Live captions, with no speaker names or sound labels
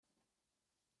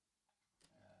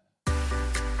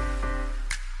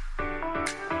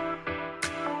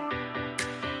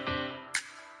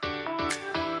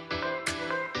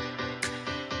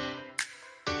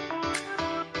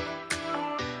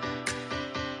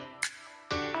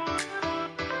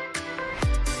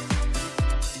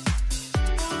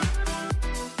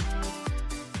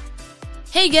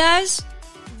Hey guys,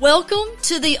 welcome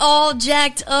to the All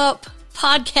Jacked Up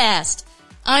podcast.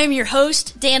 I am your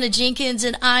host, Dana Jenkins,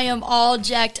 and I am all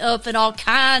jacked up in all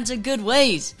kinds of good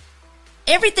ways.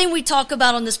 Everything we talk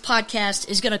about on this podcast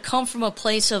is going to come from a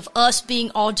place of us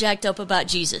being all jacked up about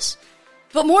Jesus.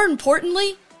 But more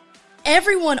importantly,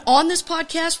 everyone on this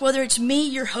podcast, whether it's me,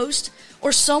 your host,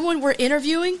 or someone we're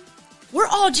interviewing, we're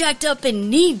all jacked up and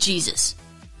need Jesus.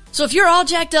 So if you're all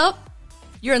jacked up,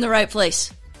 you're in the right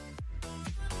place.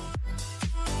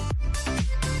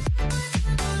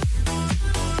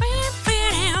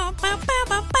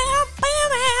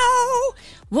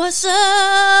 What's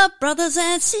up, brothers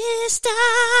and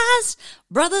sisters?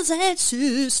 Brothers and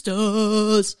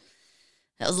sisters.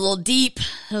 That was a little deep.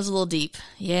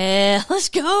 Yeah, let's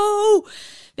go.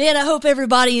 Man, I hope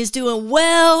everybody is doing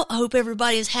well. I hope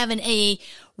everybody is having a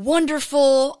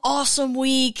wonderful, awesome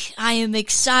week. I am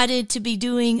excited to be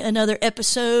doing another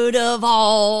episode of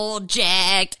All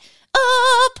Jacked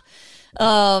Up.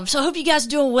 So I hope you guys are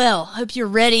doing well. I hope you're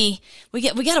ready. We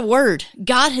got a word.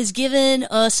 God has given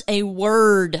us a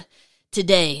word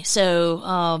today.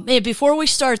 So, before we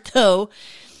start though,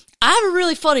 I have a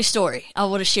really funny story I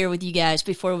want to share with you guys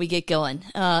before we get going.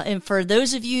 And for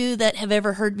those of you that have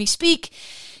ever heard me speak,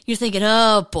 you're thinking,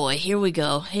 oh boy, here we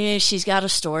go. Here she's got a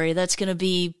story. That's going to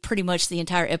be pretty much the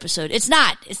entire episode. It's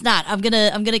not. I'm going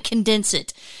to condense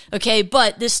it. Okay.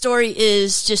 But this story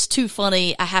is just too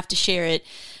funny. I have to share it.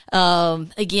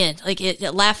 Again,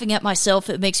 laughing at myself,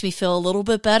 it makes me feel a little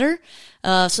bit better.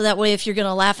 So that way, if you're going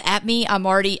to laugh at me, I'm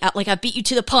already, I beat you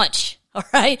to the punch. All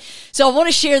right. So I want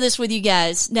to share this with you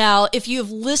guys. Now, if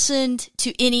you've listened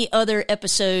to any other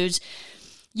episodes,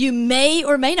 you may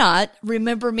or may not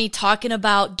remember me talking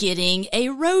about getting a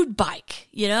road bike.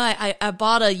 You know, I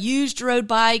bought a used road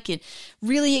bike and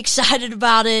really excited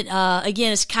about it.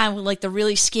 Again, it's kind of like the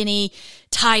really skinny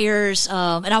tires,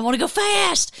 and I want to go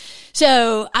fast.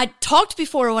 So I talked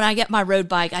before when I got my road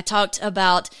bike, I talked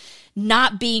about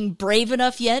not being brave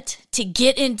enough yet to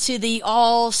get into the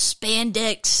all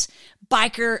spandex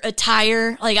biker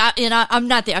attire. I'm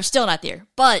not there. I'm still not there,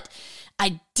 but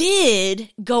I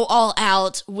did go all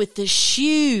out with the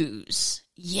shoes.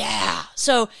 Yeah.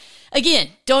 So again,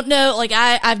 don't know,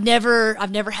 I've never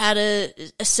had a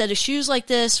set of shoes like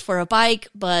this for a bike,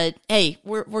 but hey,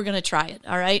 we're going to try it.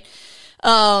 All right.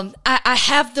 I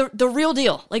have the real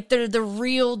deal, they're the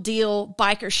real deal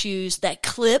biker shoes that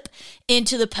clip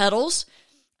into the pedals.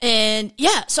 And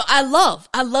yeah, so I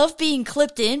love being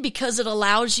clipped in because it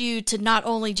allows you to not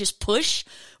only just push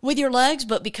with your legs,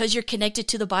 but because you're connected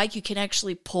to the bike, you can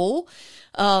actually pull.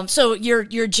 So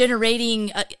you're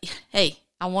generating, hey,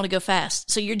 I want to go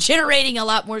fast. So you're generating a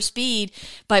lot more speed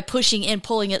by pushing and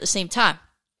pulling at the same time.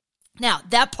 Now,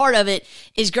 that part of it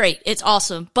is great. It's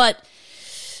awesome. But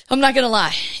I'm not going to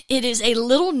lie. It is a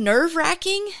little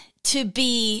nerve-wracking to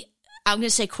be, I'm going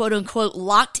to say, quote unquote,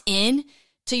 locked in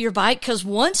to your bike. Because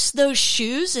once those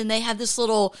shoes, and they have this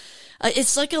little,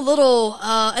 it's like a little,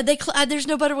 there's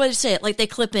no better way to say it. They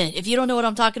clip in. If you don't know what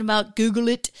I'm talking about, Google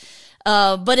it.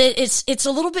 But it's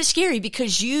a little bit scary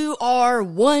because you are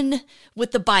one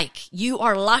with the bike. You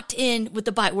are locked in with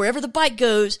the bike. Wherever the bike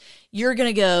goes, you're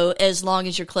going to go as long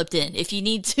as you're clipped in. If you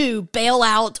need to bail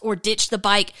out or ditch the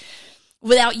bike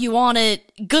without you on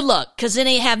it, good luck, because it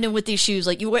ain't happening with these shoes.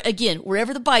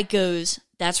 Wherever the bike goes,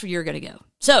 that's where you're going to go.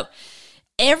 So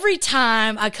every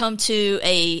time I come to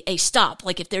a stop,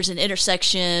 if there's an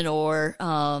intersection or,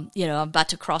 I'm about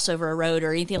to cross over a road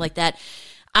or anything like that,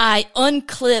 I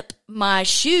unclip my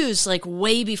shoes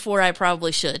way before I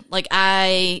probably should.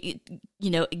 I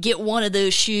get one of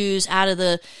those shoes out of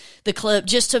the clip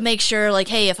just to make sure,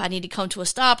 hey, if I need to come to a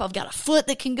stop, I've got a foot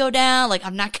that can go down.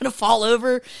 I'm not going to fall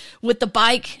over with the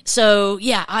bike. So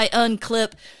yeah, I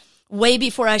unclip way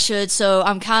before I should. So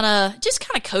I'm kind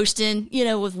of coasting,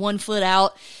 with one foot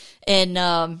out. And,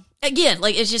 again,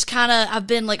 it's just I've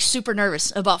been super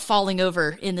nervous about falling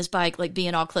over in this bike,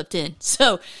 being all clipped in.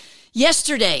 So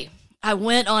yesterday, I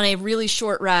went on a really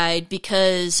short ride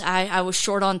because I was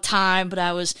short on time, but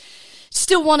I was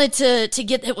still wanted to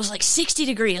get, it was 60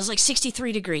 degrees. It was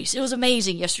 63 degrees. It was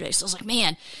amazing yesterday. So I was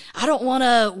man, I don't want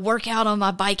to work out on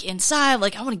my bike inside. I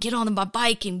want to get on my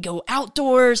bike and go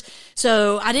outdoors.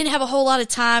 So I didn't have a whole lot of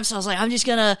time. So I was I'm just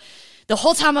going to, the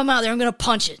whole time I'm out there, I'm going to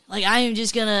punch it. I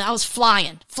was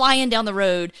flying down the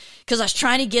road because I was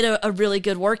trying to get a really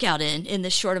good workout in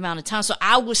this short amount of time. So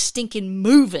I was stinking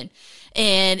moving,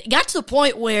 and it got to the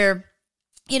point where,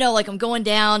 I'm going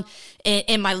down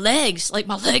and my legs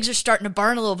are starting to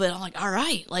burn a little bit. I'm all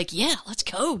right, yeah, let's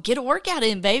go get a workout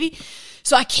in, baby.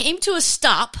 So I came to a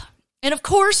stop, and of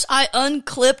course I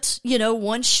unclipped,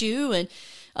 one shoe, and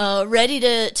ready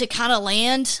to kind of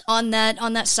land on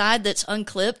that side that's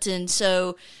unclipped. And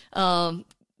so,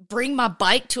 bring my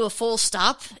bike to a full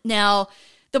stop. Now,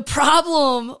 the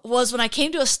problem was when I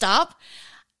came to a stop,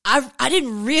 I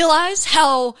didn't realize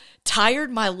how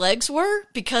tired my legs were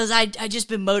because I just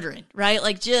been motoring, right?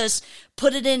 Like just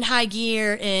put it in high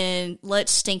gear and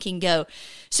let's stinking go.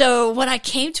 So when I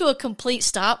came to a complete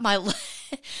stop, my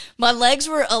legs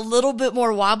were a little bit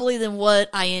more wobbly than what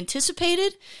I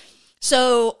anticipated.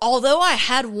 So although I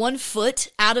had one foot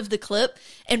out of the clip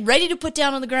and ready to put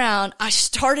down on the ground, I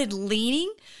started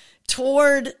leaning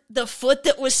toward the foot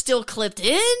that was still clipped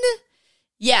in.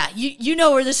 Yeah, you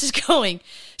know where this is going.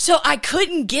 So I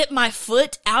couldn't get my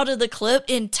foot out of the clip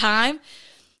in time.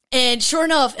 And sure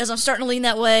enough, as I'm starting to lean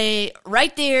that way,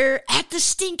 right there at the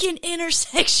stinking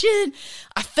intersection,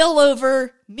 I fell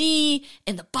over, me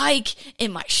and the bike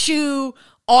and my shoe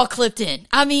all clipped in.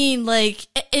 I mean, like,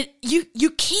 you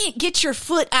can't get your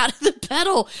foot out of the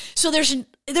pedal. So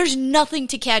there's nothing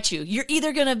to catch you. You're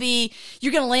either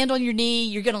you're gonna land on your knee,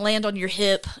 you're gonna land on your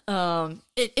hip.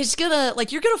 It's gonna,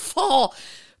 like, you're gonna fall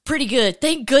pretty good.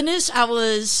 Thank goodness I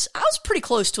was pretty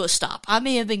close to a stop. I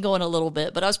may have been going a little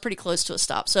bit, but I was pretty close to a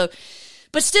stop. So,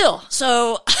 but still,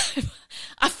 so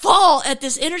I fall at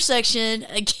this intersection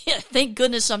again. Thank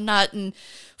goodness I'm not in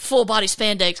full body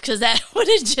spandex, because that would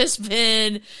have just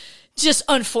been just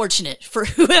unfortunate for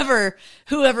whoever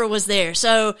was there.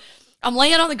 So I'm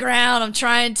laying on the ground. I'm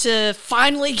trying to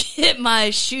finally get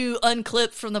my shoe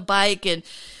unclipped from the bike, and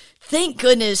thank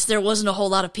goodness there wasn't a whole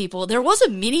lot of people. There was a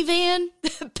minivan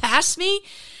past me,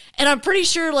 and I'm pretty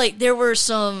sure like there were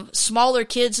some smaller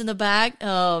kids in the back,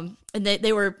 and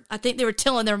I think they were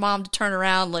telling their mom to turn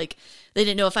around, like they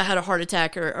didn't know if I had a heart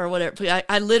attack or whatever.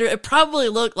 I literally, it probably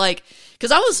looked like,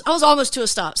 because I was almost to a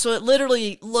stop, so it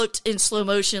literally looked in slow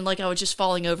motion like I was just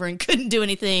falling over and couldn't do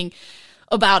anything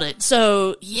about it.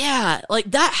 So yeah,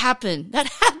 like that happened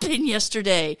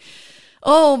yesterday.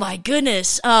 Oh my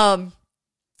goodness.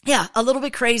 Yeah, a little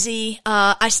bit crazy.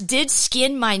 I did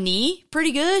skin my knee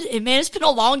pretty good. And man, it's been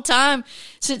a long time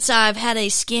since I've had a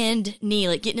skinned knee.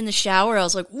 Like getting in the shower, I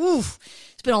was like, oof,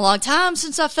 it's been a long time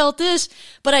since I felt this.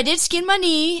 But I did skin my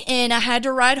knee, and I had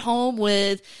to ride home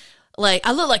with, like,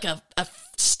 I look like a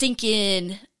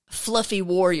stinking fluffy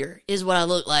warrior is what I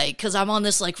look like. Cause I'm on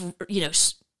this, like,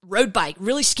 road bike,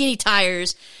 really skinny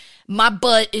tires. My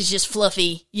butt is just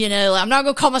fluffy, I'm not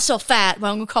going to call myself fat, but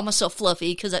I'm going to call myself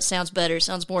fluffy because that sounds better. It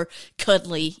sounds more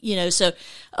cuddly, so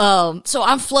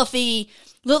I'm fluffy,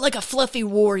 look like a fluffy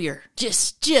warrior,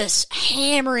 just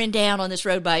hammering down on this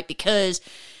road bike because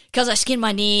I skinned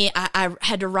my knee. I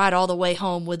had to ride all the way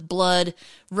home with blood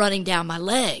running down my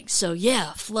legs. So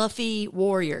yeah, fluffy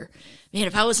warrior. Man,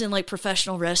 if I was in like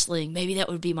professional wrestling, maybe that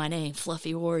would be my name,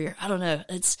 Fluffy Warrior. I don't know.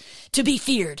 It's to be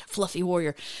feared, Fluffy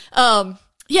Warrior.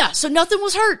 Yeah, so nothing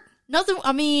was hurt. Nothing,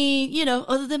 I mean,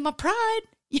 other than my pride.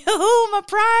 My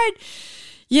pride.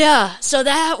 Yeah, so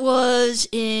that was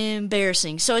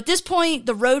embarrassing. So at this point,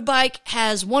 the road bike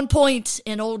has 1 point,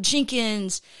 and old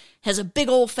Jenkins has a big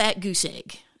old fat goose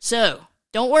egg. So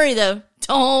don't worry, though.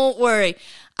 Don't worry.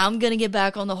 I'm going to get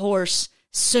back on the horse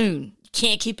soon.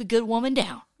 Can't keep a good woman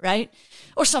down, right?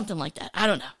 Or something like that. I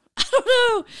don't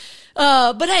know.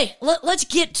 But hey, let's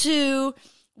get to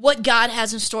what God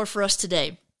has in store for us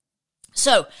today.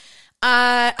 So,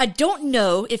 I don't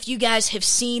know if you guys have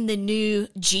seen the new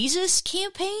Jesus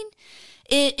campaign.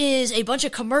 It is a bunch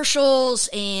of commercials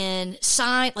and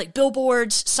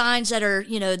billboards, signs that are,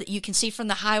 that you can see from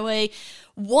the highway.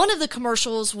 One of the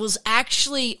commercials was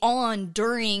actually on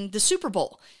during the Super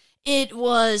Bowl. It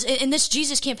was, in this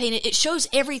Jesus campaign, it shows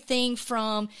everything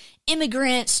from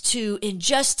immigrants to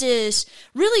injustice,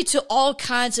 really to all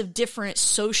kinds of different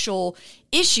social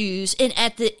issues. And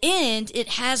at the end, it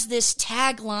has this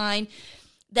tagline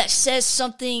that says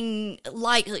something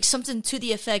like something to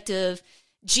the effect of,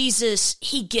 Jesus,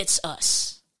 he gets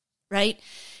us, right?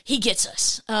 He gets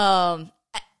us. The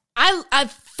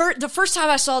first time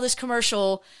I saw this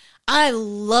commercial, I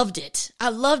loved it. I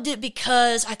loved it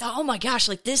because I thought, oh my gosh,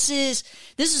 like this is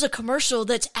a commercial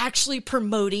that's actually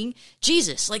promoting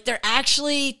Jesus. Like they're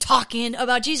actually talking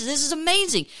about Jesus. This is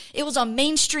amazing. It was on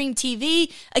mainstream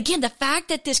TV. Again, the fact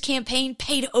that this campaign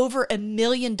paid over $1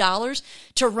 million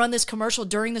to run this commercial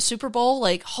during the Super Bowl,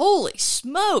 like holy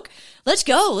smoke. Let's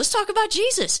go. Let's talk about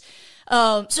Jesus.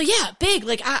 So yeah, big.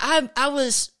 Like I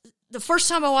was, the first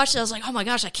time I watched it, I was like, oh my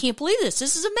gosh, I can't believe this.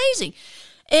 This is amazing.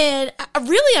 And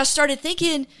I started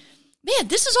thinking, man,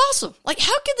 this is awesome. Like,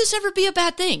 how could this ever be a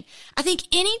bad thing? I think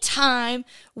anytime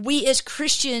we as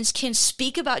Christians can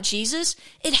speak about Jesus,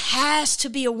 it has to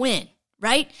be a win,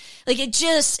 right? Like,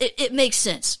 it makes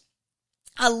sense.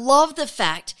 I love the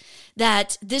fact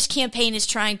that this campaign is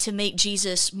trying to make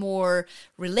Jesus more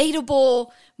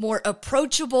relatable, more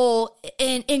approachable,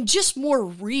 and just more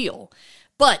real.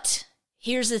 But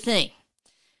here's the thing.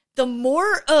 The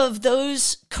more of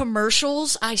those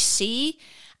commercials I see,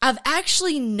 I've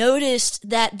actually noticed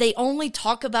that they only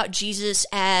talk about Jesus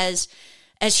as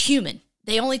human.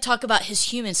 They only talk about his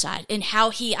human side and how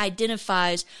he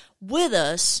identifies with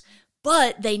us,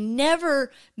 but they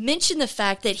never mention the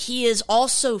fact that he is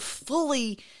also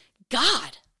fully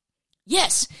God.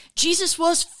 Yes, Jesus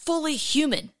was fully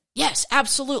human. Yes,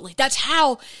 absolutely. That's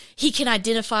how he can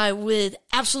identify with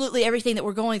absolutely everything that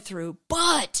we're going through.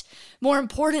 But more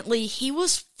importantly, he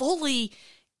was fully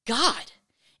God.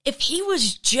 If he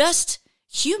was just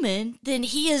human, then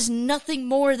he is nothing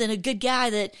more than a good guy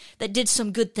that did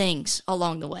some good things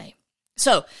along the way.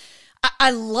 So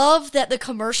I love that the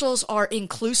commercials are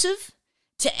inclusive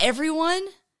to everyone,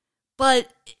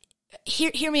 but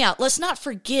hear me out. Let's not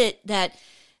forget that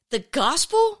the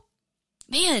gospel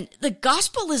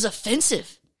is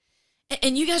offensive.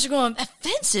 And you guys are going,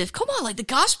 offensive? Come on, like the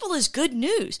gospel is good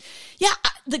news. Yeah,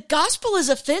 the gospel is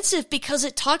offensive because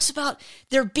it talks about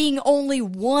there being only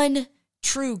one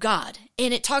true God.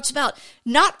 And it talks about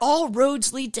not all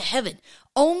roads lead to heaven,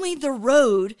 only the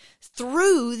road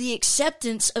through the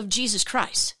acceptance of Jesus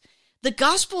Christ. The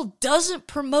gospel doesn't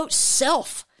promote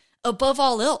self above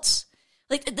all else.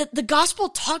 Like the gospel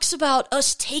talks about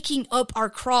us taking up our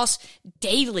cross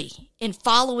daily and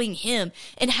following him,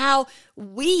 and how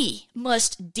we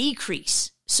must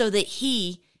decrease so that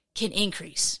he can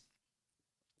increase.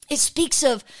 It speaks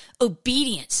of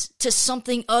obedience to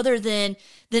something other than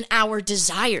our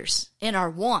desires and our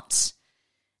wants.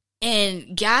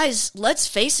 And guys, let's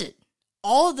face it,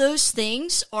 all those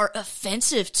things are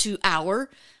offensive to our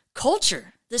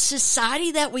culture. The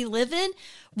society that we live in,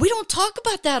 we don't talk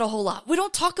about that a whole lot. We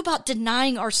don't talk about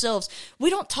denying ourselves. We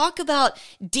don't talk about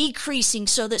decreasing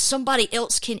so that somebody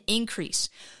else can increase.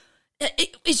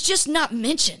 It's just not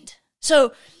mentioned.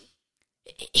 So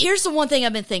here's the one thing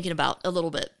I've been thinking about a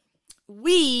little bit.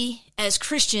 We, as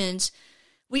Christians,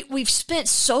 we've spent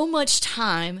so much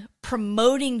time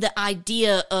promoting the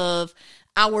idea of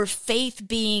our faith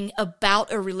being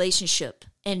about a relationship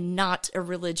and not a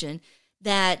religion,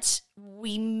 that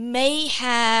we may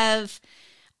have,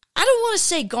 I don't want to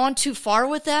say gone too far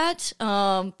with that,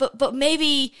 but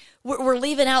maybe we're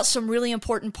leaving out some really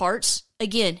important parts.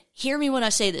 Again, hear me when I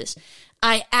say this.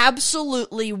 I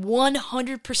absolutely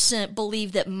 100%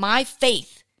 believe that my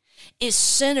faith is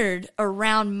centered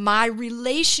around my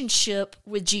relationship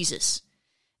with Jesus.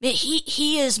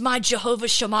 He is my Jehovah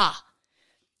Shammah.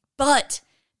 But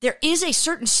there is a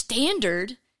certain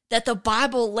standard that the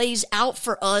Bible lays out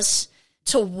for us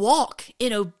to walk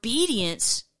in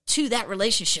obedience to that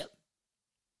relationship.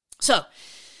 So,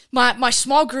 my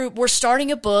small group, we're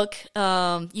starting a book.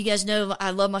 You guys know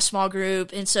I love my small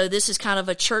group, and so this is kind of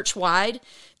a church-wide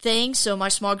thing. So my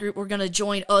small group, we're going to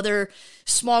join other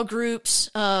small groups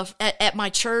at my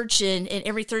church, and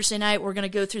every Thursday night we're going to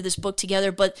go through this book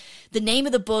together. But the name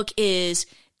of the book is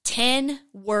 10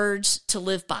 Words to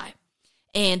Live By,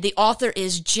 and the author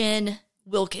is Jen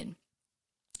Wilkin.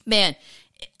 Man,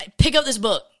 pick up this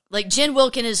book. Like, Jen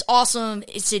Wilkin is awesome.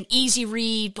 It's an easy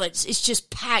read, but it's just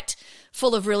packed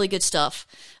full of really good stuff.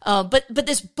 But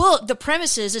this book, the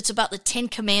premise is it's about the 10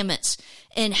 Commandments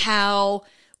and how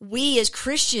we as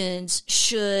Christians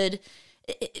should,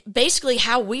 basically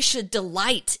how we should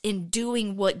delight in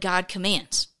doing what God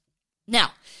commands.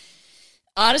 Now,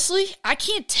 honestly, I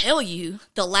can't tell you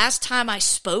the last time I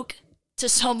spoke to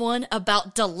someone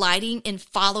about delighting in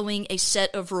following a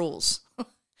set of rules.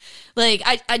 Like,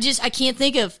 I can't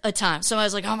think of a time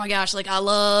somebody's like, oh my gosh, like, I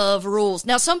love rules.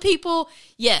 Now, some people,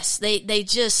 yes,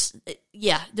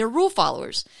 they're rule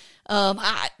followers.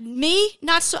 Me,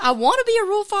 not so. I want to be a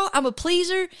rule follower. I'm a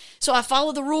pleaser, so I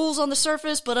follow the rules on the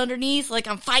surface, but underneath, like,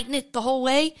 I'm fighting it the whole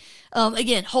way.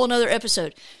 Again, whole another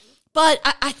episode. But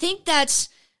I think that's,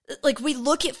 like, we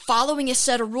look at following a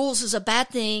set of rules as a bad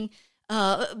thing,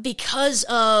 because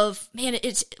of, man,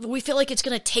 we feel like it's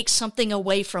going to take something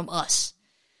away from us.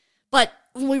 But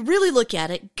when we really look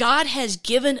at it, God has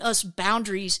given us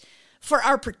boundaries for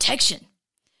our protection,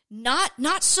 not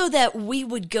so that we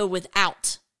would go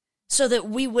without, so that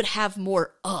we would have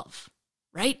more of,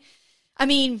 right? I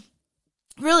mean,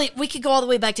 really, we could go all the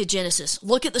way back to Genesis.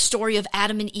 Look at the story of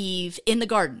Adam and Eve in the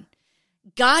garden.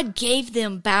 God gave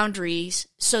them boundaries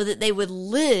so that they would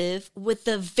live with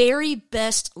the very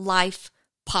best life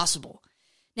possible.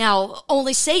 Now,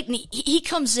 only Satan, he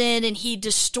comes in and he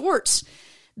distorts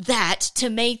that to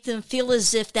make them feel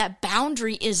as if that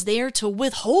boundary is there to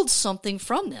withhold something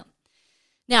from them.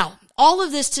 Now, all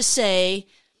of this to say,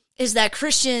 is that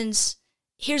Christians,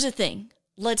 here's the thing,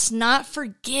 let's not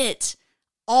forget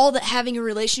all that having a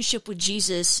relationship with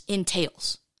Jesus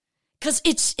entails. Because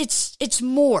it's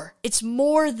more. It's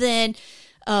more than,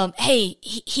 hey,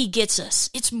 he gets us.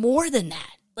 It's more than that.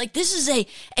 Like, this is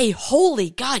a holy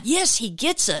God. Yes, he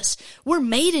gets us. We're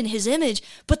made in his image,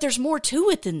 but there's more to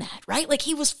it than that, right? Like,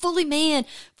 he was fully man,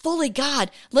 fully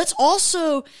God. Let's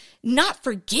also not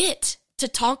forget to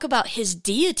talk about his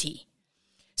deity.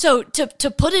 So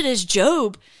to put it as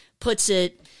Job puts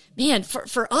it, man,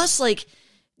 for us, like,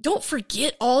 don't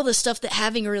forget all the stuff that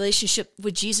having a relationship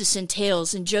with Jesus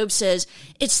entails. And Job says,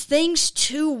 it's things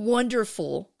too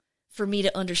wonderful for me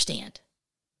to understand.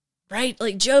 Right?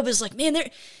 Like, Job is like, man,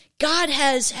 God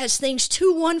has things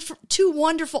too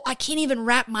wonderful. I can't even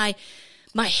wrap my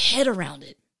head around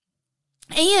it.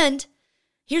 And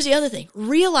here's the other thing,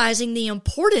 realizing the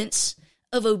importance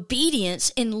of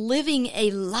obedience in living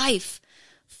a life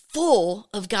full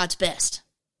of God's best.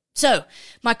 So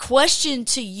my question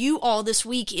to you all this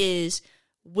week is,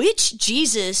 which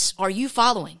Jesus are you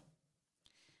following?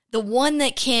 The one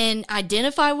that can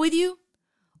identify with you?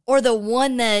 Or the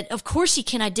one that, of course, he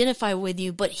can identify with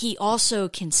you, but he also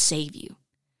can save you?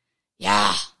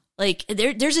 Yeah, like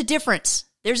there's a difference.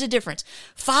 There's a difference.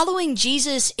 Following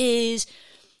Jesus is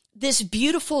this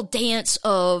beautiful dance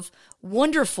of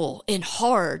wonderful and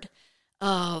hard,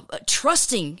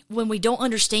 trusting when we don't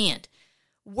understand,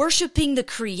 worshiping the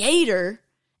Creator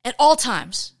at all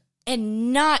times,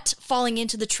 and not falling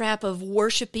into the trap of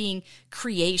worshiping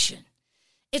creation.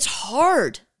 It's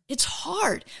hard. It's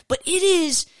hard, but it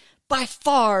is by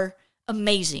far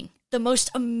amazing. The most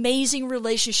amazing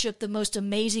relationship, the most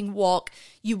amazing walk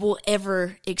you will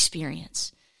ever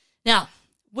experience. Now,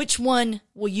 which one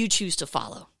will you choose to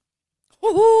follow?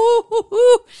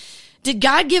 Did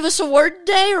God give us a word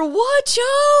today or what,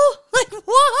 y'all? Like,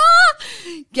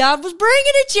 what? God was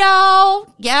bringing it,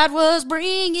 y'all. God was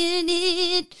bringing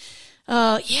it.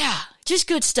 Yeah, just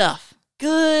good stuff.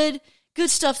 Good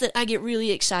stuff that I get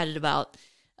really excited about.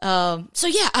 So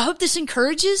yeah, I hope this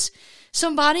encourages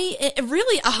somebody.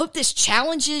 Really, I hope this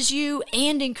challenges you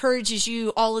and encourages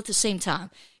you all at the same time,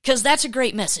 because that's a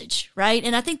great message, right?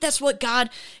 And I think that's what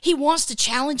God, he wants to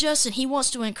challenge us and he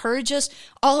wants to encourage us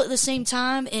all at the same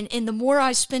time. And the more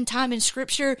I spend time in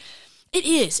Scripture,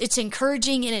 it's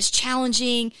encouraging and it's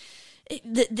challenging.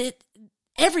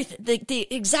 Everything, the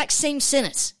exact same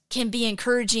sentence can be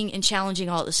encouraging and challenging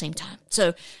all at the same time.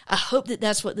 So I hope that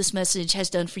that's what this message has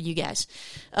done for you guys.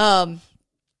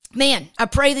 Man, I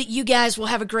pray that you guys will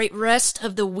have a great rest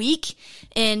of the week.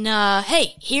 And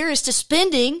hey, here is to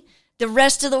spending the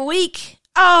rest of the week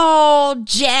all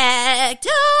jacked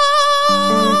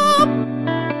up.